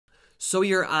So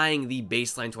you're eyeing the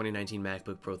baseline 2019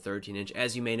 MacBook Pro 13-inch.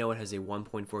 As you may know, it has a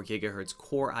 1.4 gigahertz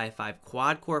Core i5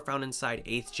 quad-core found inside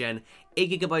 8th gen,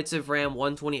 8 gigabytes of RAM,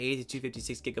 128 to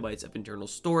 256 gigabytes of internal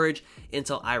storage,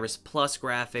 Intel Iris Plus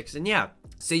graphics, and yeah,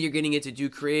 say you're getting it to do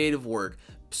creative work,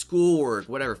 schoolwork,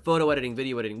 whatever, photo editing,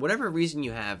 video editing, whatever reason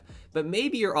you have, but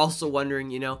maybe you're also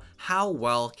wondering, how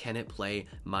well can it play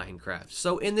Minecraft?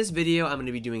 So in this video, I'm going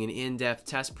to be doing an in-depth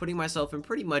test, putting myself in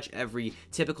pretty much every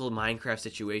typical Minecraft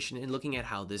situation and looking at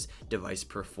how this device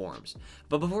performs.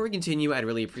 But before we continue, I'd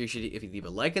really appreciate it if you leave a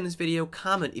like on this video,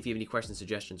 comment if you have any questions,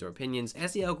 suggestions, or opinions,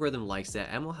 as the algorithm likes that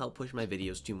and will help push my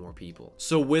videos to more people.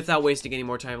 So without wasting any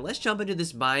more time, let's jump into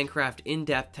this Minecraft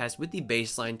in-depth test with the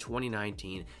baseline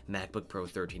 2019 MacBook Pro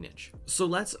 13-inch. So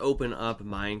let's open up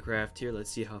Minecraft here.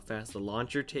 Let's see how fast the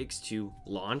launcher takes to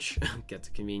launch. That's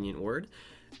a convenient word.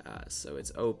 So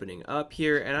it's opening up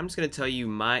here, and I'm just going to tell you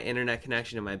my internet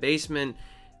connection in my basement,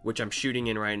 which I'm shooting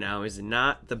in right now, is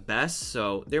not the best,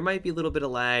 so there might be a little bit of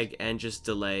lag and just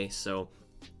delay, so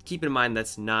keep in mind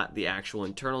that's not the actual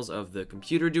internals of the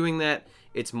computer doing that,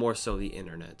 it's more so the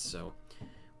internet. So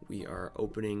we are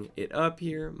opening it up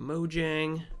here,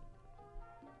 Mojang.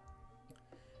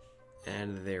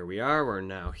 And there we are, we're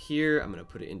now here. I'm gonna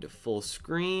put it into full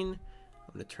screen.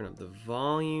 I'm gonna turn up the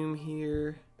volume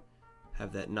here.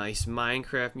 Have that nice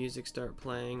Minecraft music start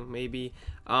playing, maybe.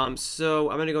 So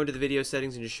I'm gonna go into the video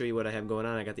settings and just show you what I have going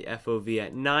on. I got the FOV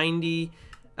at 90.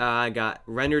 I got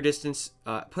render distance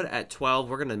put at 12.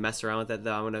 We're gonna mess around with that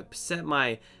though. I'm gonna set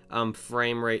my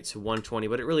frame rate to 120,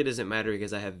 but it really doesn't matter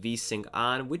because I have VSync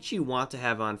on, which you want to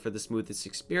have on for the smoothest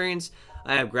experience.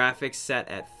 I have graphics set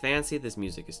at fancy. This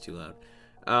music is too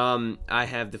loud. I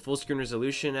have the full screen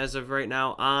resolution as of right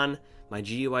now on. My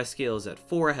GUI scale is at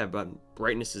 4. I have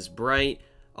brightness is bright.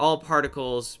 All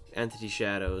particles, entity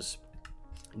shadows,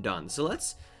 done. So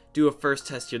let's do a first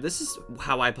test here. This is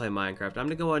how I play Minecraft. I'm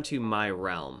gonna go onto my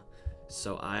realm.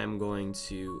 So I'm going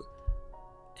to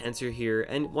enter here,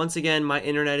 and once again, my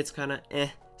internet is kind of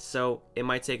so it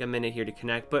might take a minute here to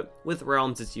connect, but with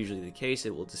realms it's usually the case.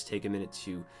 It will just take a minute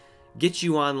to get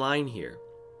you online here.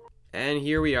 And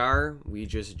here we are. We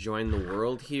just joined the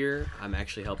world here. I'm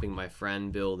actually helping my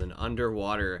friend build an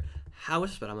underwater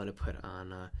house, but I'm gonna put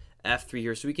on F3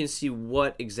 here so we can see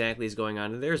what exactly is going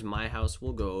on. There's my house.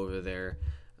 We'll go over there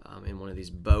in one of these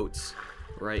boats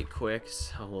right quick.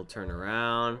 So we'll turn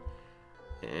around,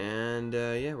 and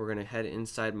yeah, we're gonna head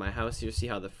inside my house here, see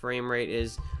how the frame rate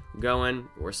is going.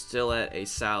 We're still at a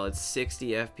solid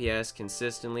 60 FPS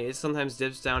consistently. It sometimes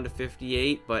dips down to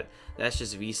 58, but that's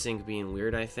just VSync being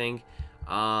weird, I think.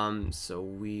 So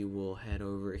we will head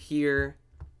over here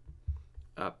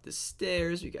up the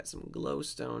stairs. We got some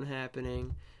glowstone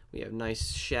happening. We have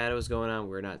nice shadows going on.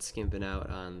 We're not skimping out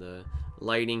on the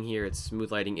lighting here. It's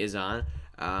smooth lighting is on,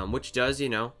 which does,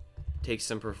 take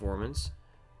some performance.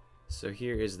 So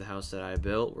here is the house that I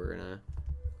built. We're gonna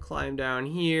climb down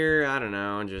here, I don't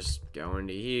know, just go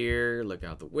into here, look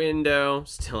out the window,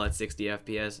 still at 60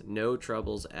 FPS, no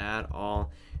troubles at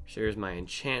all. Here's my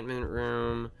enchantment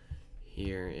room.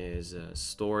 Here is a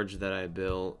storage that I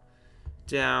built.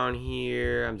 Down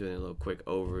here, I'm doing a little quick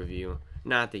overview.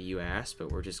 Not that you asked,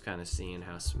 but we're just kind of seeing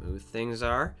how smooth things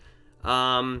are.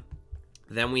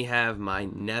 Then we have my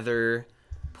nether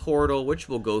portal, which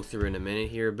we'll go through in a minute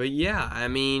here. But yeah, I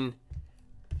mean,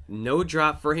 no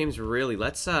drop frames really.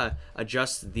 Let's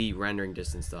adjust the rendering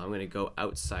distance though. I'm going to go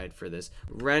outside for this.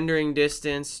 Rendering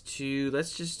distance to,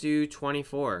 let's just do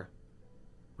 24,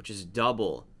 which is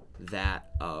double that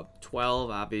of 12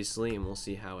 obviously, and we'll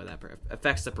see how that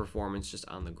affects the performance just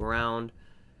on the ground.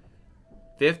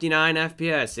 59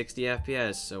 FPS, 60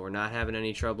 FPS, so we're not having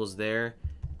any troubles there.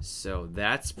 So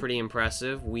that's pretty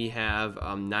impressive. We have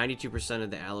 92%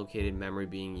 of the allocated memory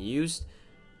being used.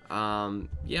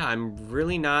 Yeah, I'm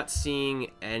really not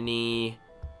seeing any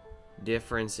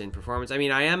difference in performance. I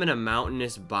mean, I am in a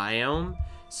mountainous biome,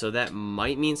 so that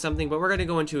might mean something, but we're going to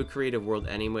go into a creative world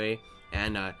anyway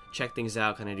and check things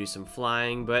out, kind of do some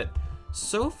flying. But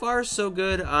so far, so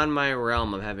good on my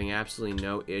realm. I'm having absolutely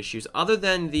no issues, other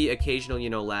than the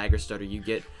occasional, lag or stutter you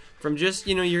get from just,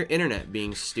 your internet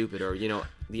being stupid, or,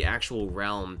 the actual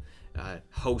realm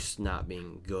host not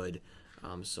being good.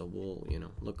 So we'll,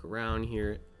 look around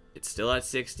here. It's still at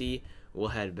 60. We'll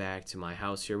head back to my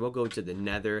house here. We'll go to the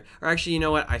nether. Or actually, you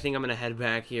know what? I think I'm going to head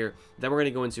back here. Then we're going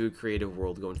to go into a creative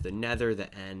world, go into the nether,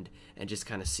 the end, and just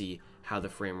kind of see how the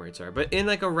frame rates are. But in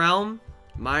like a realm,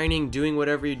 mining, doing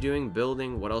whatever you're doing,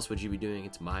 building, what else would you be doing?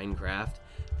 It's Minecraft.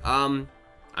 I'm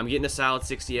getting a solid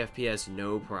 60 FPS,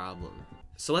 no problem.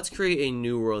 So let's create a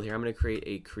new world here. I'm going to create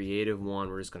a creative one.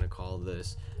 We're just going to call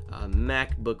this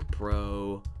MacBook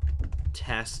Pro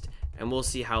test. and we'll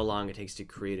see how long it takes to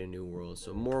create a new world.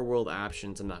 So more world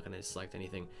options. I'm not going to select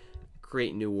anything.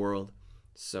 Create new world.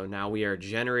 So now we are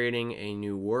generating a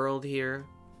new world here.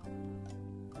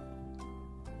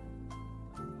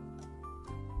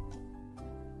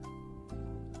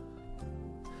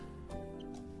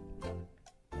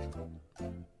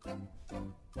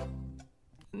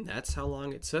 And that's how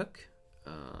long it took.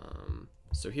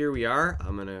 So here we are.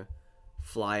 I'm gonna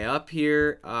fly up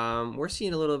here. We're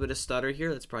seeing a little bit of stutter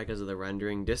here. That's probably because of the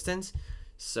rendering distance.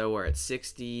 So we're at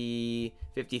 60,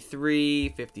 53,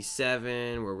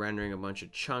 57. We're rendering a bunch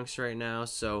of chunks right now.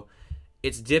 So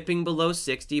it's dipping below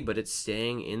 60, but it's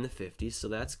staying in the 50s. So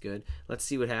that's good. Let's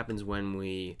see what happens when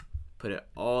we put it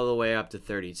all the way up to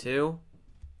 32.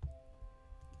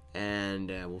 And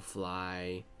we'll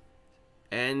fly.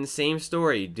 And same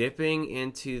story, dipping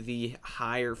into the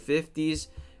higher 50s,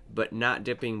 but not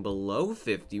dipping below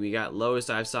 50. We got lowest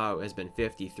I've saw has been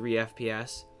 53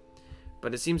 FPS.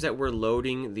 But it seems that we're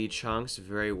loading the chunks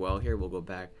very well here. We'll go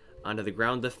back onto the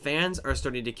ground. The fans are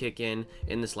starting to kick in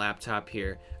this laptop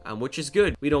here, which is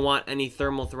good. We don't want any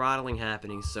thermal throttling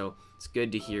happening, so it's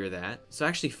good to hear that. So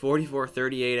actually 44,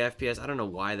 38 FPS. I don't know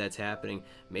why that's happening.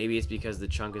 Maybe it's because the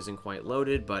chunk isn't quite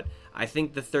loaded, but I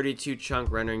think the 32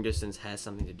 chunk rendering distance has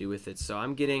something to do with it. So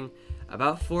I'm getting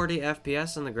about 40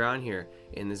 FPS on the ground here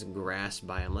in this grass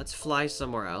biome. Let's fly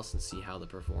somewhere else and see how the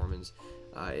performance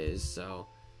is. So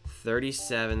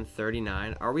 37,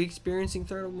 39. Are we experiencing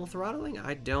thermal throttling?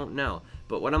 I don't know.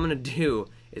 But what I'm going to do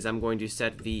is I'm going to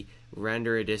set the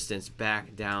render distance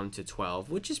back down to 12,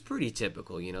 which is pretty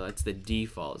typical. You know, that's the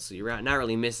default. So you're not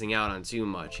really missing out on too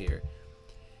much here.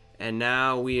 And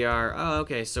now we are, oh,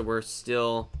 okay, so we're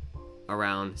still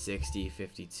around 60,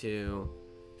 52,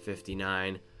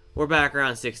 59. We're back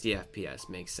around 60 FPS,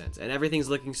 makes sense. And everything's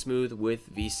looking smooth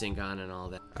with VSync on and all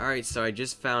that. Alright, so I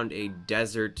just found a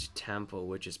desert temple,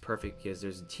 which is perfect because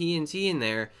there's TNT in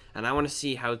there, and I want to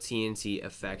see how TNT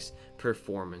affects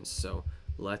performance. So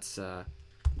let's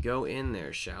go in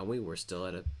there, shall we? We're still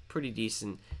at a pretty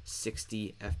decent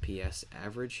 60 FPS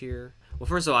average here. Well,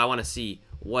 first of all, I want to see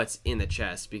what's in the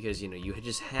chest because, you know, you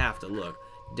just have to look.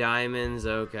 Diamonds,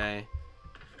 okay.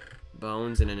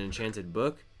 Bones and an enchanted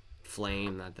book.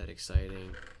 Flame, not that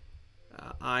exciting.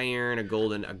 Iron,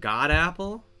 a god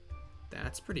apple.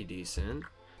 That's pretty decent.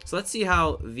 So let's see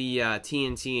how the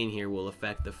TNT in here will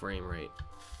affect the frame rate.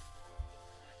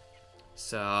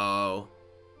 So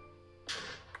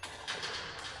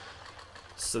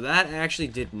that actually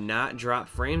did not drop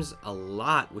frames a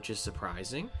lot, which is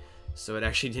surprising. So it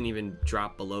actually didn't even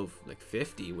drop below like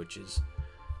 50, which is,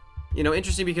 you know,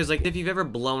 interesting because like if you've ever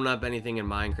blown up anything in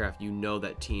Minecraft, you know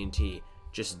that TNT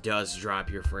just does drop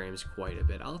your frames quite a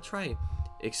bit. I'll try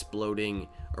exploding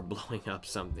or blowing up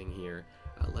something here.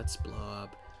 Let's blow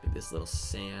up this little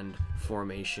sand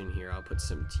formation here. I'll put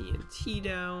some TNT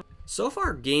down. So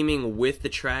far, gaming with the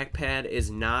trackpad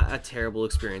is not a terrible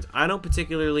experience. I don't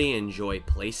particularly enjoy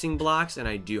placing blocks, and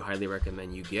I do highly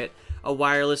recommend you get a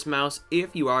wireless mouse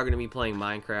if you are going to be playing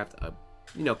Minecraft,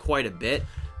 you know, quite a bit.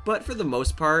 But for the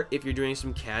most part, if you're doing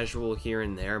some casual here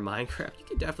and there Minecraft, you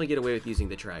can definitely get away with using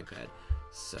the trackpad.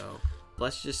 So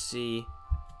let's just see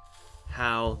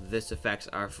how this affects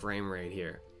our frame rate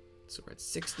here. So we're at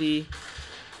 60.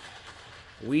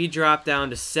 We dropped down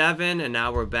to 7, and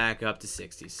now we're back up to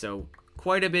 60. So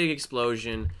quite a big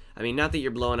explosion. I mean, not that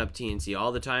you're blowing up TNT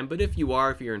all the time, but if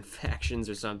you're in factions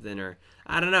or something, or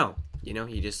I don't know, you know,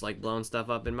 you just like blowing stuff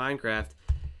up in Minecraft,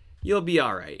 you'll be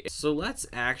alright. So let's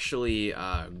actually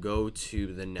go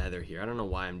to the nether here. I don't know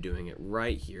why I'm doing it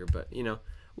right here, but you know,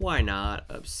 why not?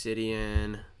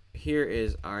 Obsidian. Here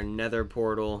is our nether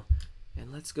portal.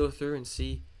 And let's go through and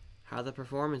see how the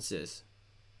performance is.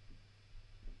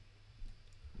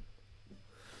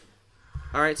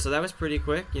 Alright, so that was pretty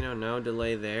quick. You know, no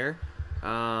delay there.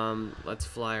 Let's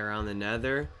fly around the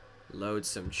nether. Load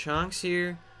some chunks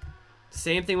here.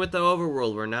 Same thing with the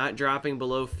overworld. We're not dropping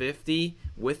below 50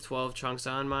 with 12 chunks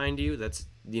on, mind you. That's,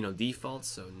 you know, default,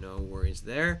 so no worries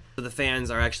there. So the fans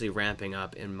are actually ramping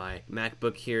up in my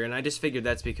MacBook here, and I just figured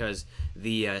that's because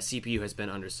the CPU has been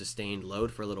under sustained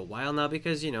load for a little while now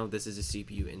because, you know, this is a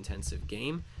CPU intensive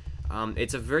game.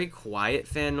 It's a very quiet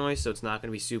fan noise, so it's not going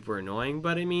to be super annoying,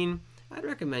 but I mean, I'd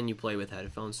recommend you play with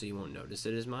headphones so you won't notice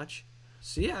it as much.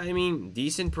 So yeah, I mean,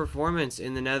 decent performance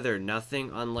in the nether, nothing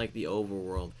unlike the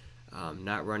overworld.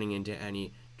 Not running into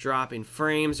any drop in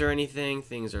frames or anything.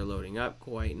 Things are loading up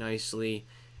quite nicely.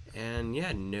 And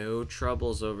yeah, no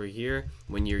troubles over here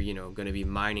when you're, you know, going to be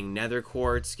mining nether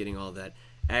quartz, getting all that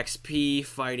XP,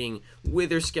 fighting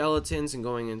wither skeletons, and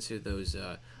going into those,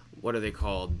 what are they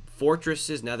called?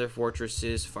 Fortresses, nether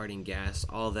fortresses, fighting gas,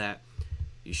 all that.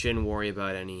 You shouldn't worry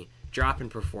about any drop in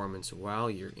performance while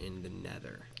you're in the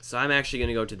nether. So I'm actually going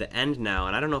to go to the end now,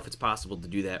 and I don't know if it's possible to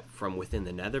do that from within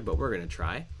the nether, but we're going to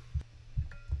try.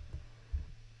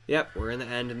 Yep, we're in the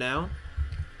end now.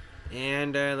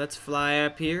 And let's fly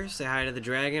up here, say hi to the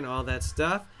dragon, all that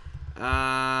stuff.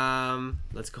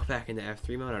 Let's go back into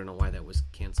F3 mode. I don't know why that was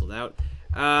canceled out.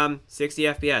 60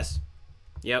 FPS.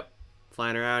 Yep,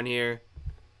 flying around here.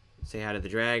 Say hi to the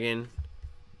dragon.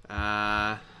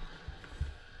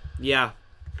 Yeah.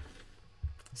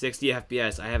 60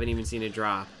 FPS. I haven't even seen it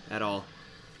drop at all.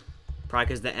 Probably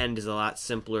because the end is a lot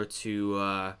simpler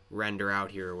to render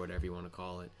out here, or whatever you want to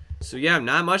call it. So yeah,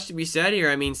 not much to be said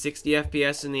here. I mean, 60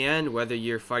 FPS in the end, whether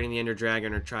you're fighting the Ender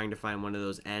Dragon or trying to find one of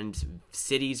those end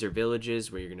cities or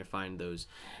villages where you're going to find those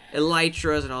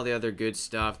elytras and all the other good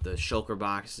stuff, the shulker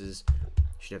boxes. You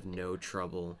should have no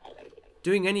trouble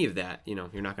doing any of that. You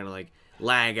know, you're not going to like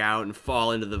lag out and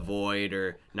fall into the void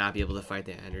or not be able to fight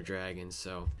the Ender Dragon.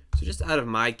 So just out of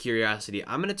my curiosity,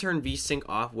 I'm going to turn VSync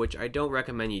off, which I don't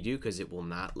recommend you do because it will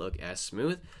not look as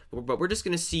smooth. But we're just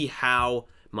going to see how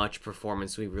much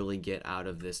performance we really get out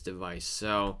of this device.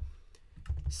 So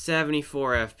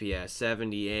 74 FPS,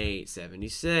 78,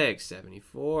 76,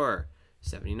 74,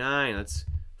 79. Let's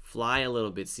fly a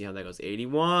little bit, see how that goes.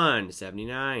 81,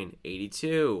 79,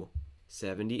 82,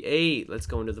 78. Let's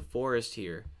go into the forest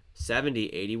here. 70,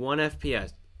 81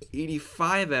 FPS,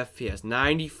 85 FPS,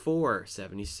 94,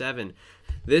 77.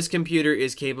 This computer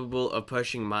is capable of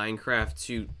pushing Minecraft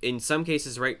to, in some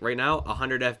cases right now,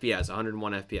 100 FPS,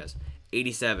 101 FPS,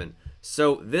 87.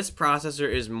 So this processor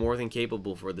is more than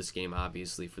capable for this game,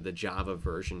 obviously, for the Java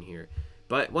version here.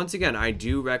 But once again, I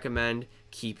do recommend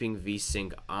keeping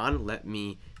VSync on. Let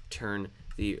me turn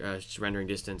the rendering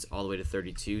distance all the way to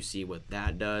 32, see what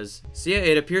that does. So yeah,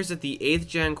 it appears that the 8th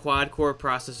gen quad-core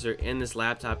processor in this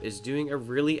laptop is doing a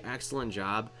really excellent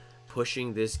job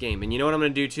pushing this game. And you know what I'm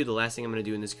going to do too? The last thing I'm going to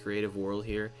do in this creative world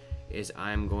here is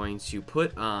I'm going to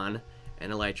put on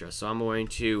an elytra. So I'm going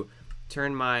to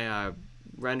turn my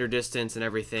render distance and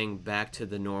everything back to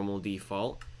the normal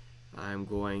default. I'm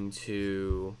going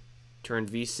to turn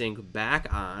VSync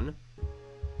back on.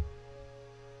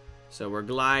 So we're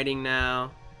gliding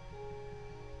now.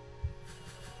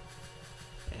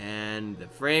 And the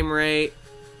frame rate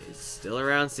is still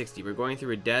around 60. We're going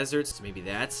through a desert, so maybe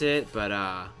that's it.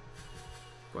 But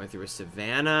going through a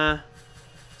savanna,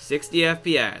 60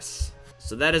 FPS.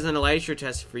 So that is an elytra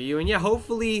test for you. And yeah,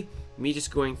 hopefully me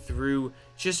just going through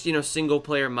just, you know, single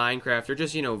player Minecraft or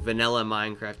just, you know, vanilla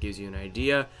Minecraft gives you an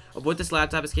idea of what this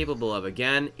laptop is capable of.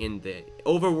 Again, in the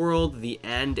overworld, the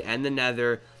end, and the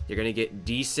nether, you're going to get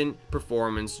decent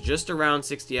performance, just around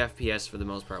 60 FPS for the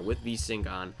most part with VSync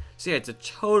on. So yeah, it's a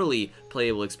totally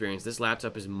playable experience. This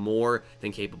laptop is more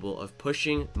than capable of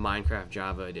pushing Minecraft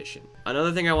Java Edition.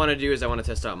 Another thing I want to do is I want to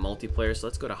test out multiplayer. So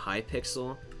let's go to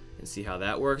Hypixel and see how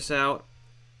that works out.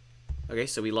 Okay,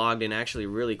 so we logged in actually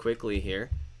really quickly here.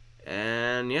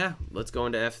 And yeah, let's go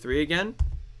into F3 again.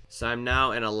 So I'm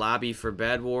now in a lobby for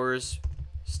Bed Wars.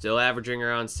 Still averaging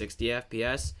around 60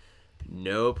 FPS.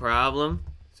 No problem.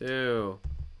 2,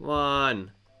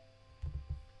 1.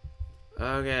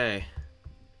 Okay.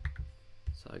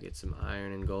 So I'll get some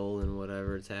iron and gold and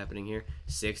whatever is happening here.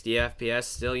 60 FPS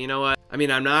still. You know what? I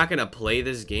mean, I'm not going to play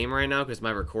this game right now because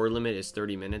my record limit is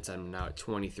 30 minutes. I'm now at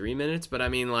 23 minutes. But I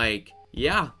mean, like,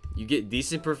 yeah, you get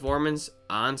decent performance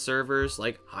on servers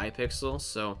like Hypixel.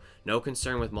 So no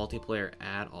concern with multiplayer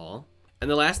at all. And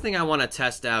the last thing I want to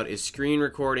test out is screen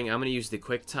recording. I'm going to use the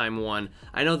QuickTime one.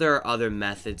 I know there are other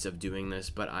methods of doing this,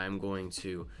 but I'm going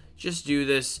to just do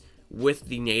this with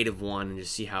the native one and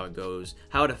just see how it goes,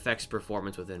 how it affects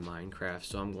performance within Minecraft.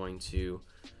 So I'm going to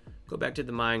go back to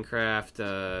the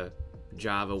Minecraft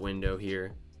Java window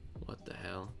here. What the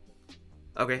hell?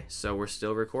 Okay, so we're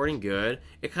still recording. Good.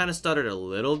 It kind of stuttered a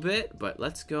little bit, but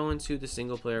let's go into the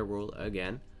single player world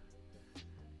again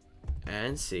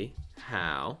and see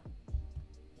how.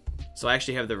 So I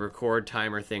actually have the record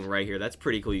timer thing right here. That's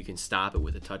pretty cool. You can stop it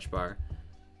with a touch bar.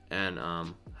 And,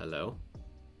 hello?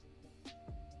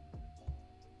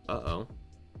 Uh-oh.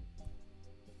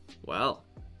 Well.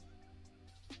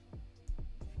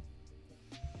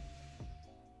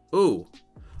 Ooh.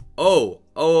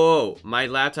 Oh. My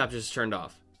laptop just turned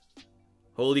off.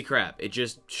 Holy crap. It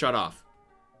just shut off.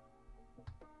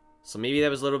 So maybe that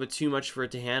was a little bit too much for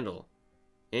it to handle.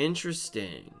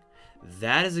 Interesting.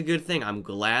 That is a good thing. I'm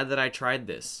glad that I tried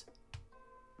this.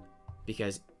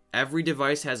 Because every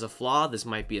device has a flaw. This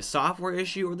might be a software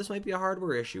issue or this might be a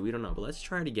hardware issue. We don't know. But let's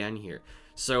try it again here.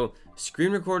 So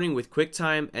screen recording with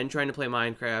QuickTime and trying to play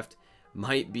Minecraft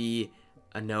might be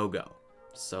a no-go.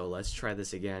 So let's try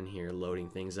this again here. Loading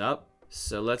things up.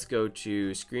 So let's go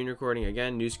to screen recording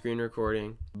again, new screen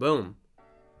recording. Boom.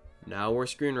 Now we're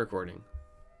screen recording.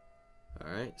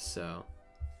 Alright, so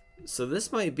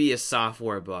this might be a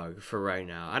software bug for right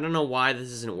now. I don't know why this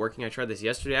isn't working. I tried this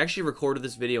yesterday. I actually recorded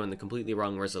this video in the completely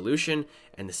wrong resolution,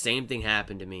 and the same thing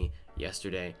happened to me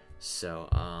yesterday. So,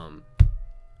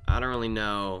 I don't really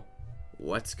know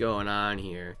what's going on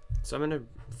here. So I'm going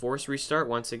to force restart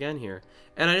once again here.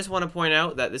 And I just want to point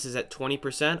out that this is at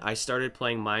 20%. I started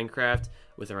playing Minecraft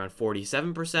with around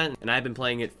 47%, and I've been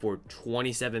playing it for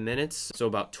 27 minutes. So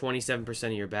about 27%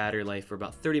 of your battery life for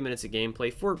about 30 minutes of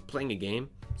gameplay for playing a game.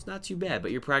 It's not too bad,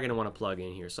 but you're probably going to want to plug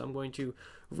in here. So I'm going to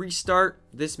restart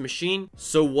this machine.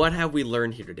 So what have we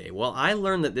learned here today? Well, I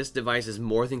learned that this device is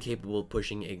more than capable of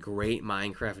pushing a great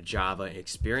Minecraft Java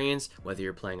experience, whether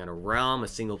you're playing on a realm, a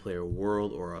single player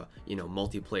world, or a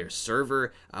multiplayer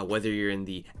server, whether you're in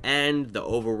the end, the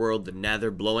overworld, the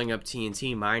nether, blowing up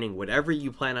TNT, mining, whatever you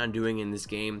plan on doing in this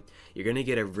game, you're going to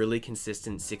get a really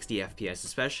consistent 60 FPS,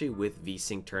 especially with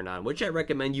VSync turned on, which I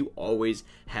recommend you always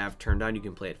have turned on. You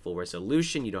can play at full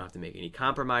resolution. You don't have to make any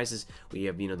compromises. We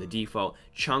have, the default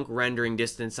chunk rendering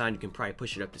distance on. You can probably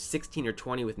push it up to 16 or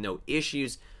 20 with no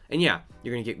issues. And yeah,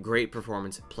 you're going to get great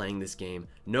performance playing this game.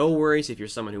 No worries if you're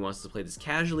someone who wants to play this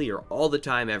casually or all the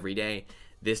time every day.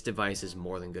 This device is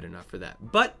more than good enough for that.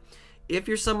 But if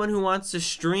you're someone who wants to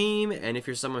stream, and if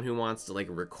you're someone who wants to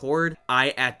record,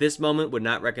 I at this moment would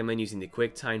not recommend using the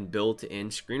QuickTime built-in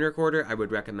screen recorder. I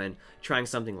would recommend trying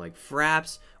something like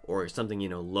Fraps or something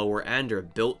lower end or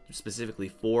built specifically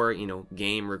for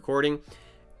game recording.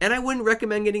 And I wouldn't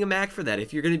recommend getting a Mac for that.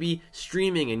 If you're going to be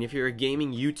streaming and if you're a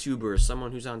gaming YouTuber or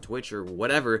someone who's on Twitch or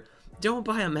whatever, don't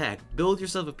buy a Mac. Build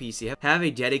yourself a PC. Have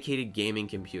a dedicated gaming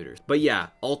computer. But yeah,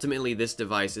 ultimately this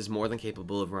device is more than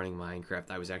capable of running Minecraft.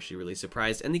 I was actually really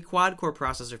surprised. And the quad-core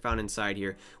processor found inside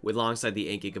here, alongside the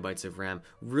 8 GB of RAM,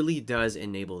 really does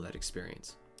enable that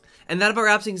experience. And that about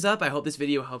wraps things up. I hope this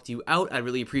video helped you out. I'd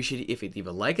really appreciate it if you'd leave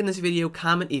a like in this video,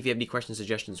 comment if you have any questions,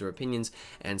 suggestions, or opinions,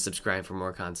 and subscribe for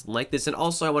more content like this. And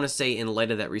also, I want to say, in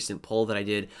light of that recent poll that I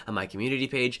did on my community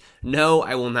page, no,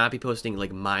 I will not be posting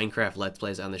Minecraft Let's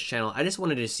Plays on this channel. I just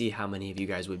wanted to see how many of you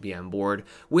guys would be on board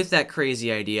with that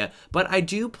crazy idea. But I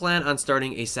do plan on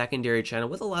starting a secondary channel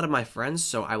with a lot of my friends,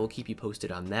 so I will keep you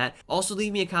posted on that. Also,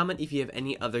 leave me a comment if you have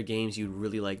any other games you'd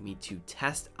really like me to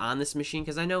test on this machine,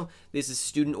 because I know this is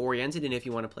student-oriented. And if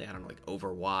you want to play, I don't know,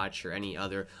 Overwatch or any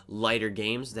other lighter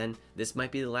games, then this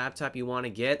might be the laptop you want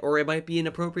to get, or it might be an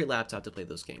appropriate laptop to play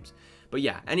those games. But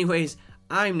yeah, anyways,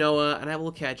 I'm Noah, and I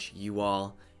will catch you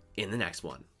all in the next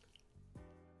one.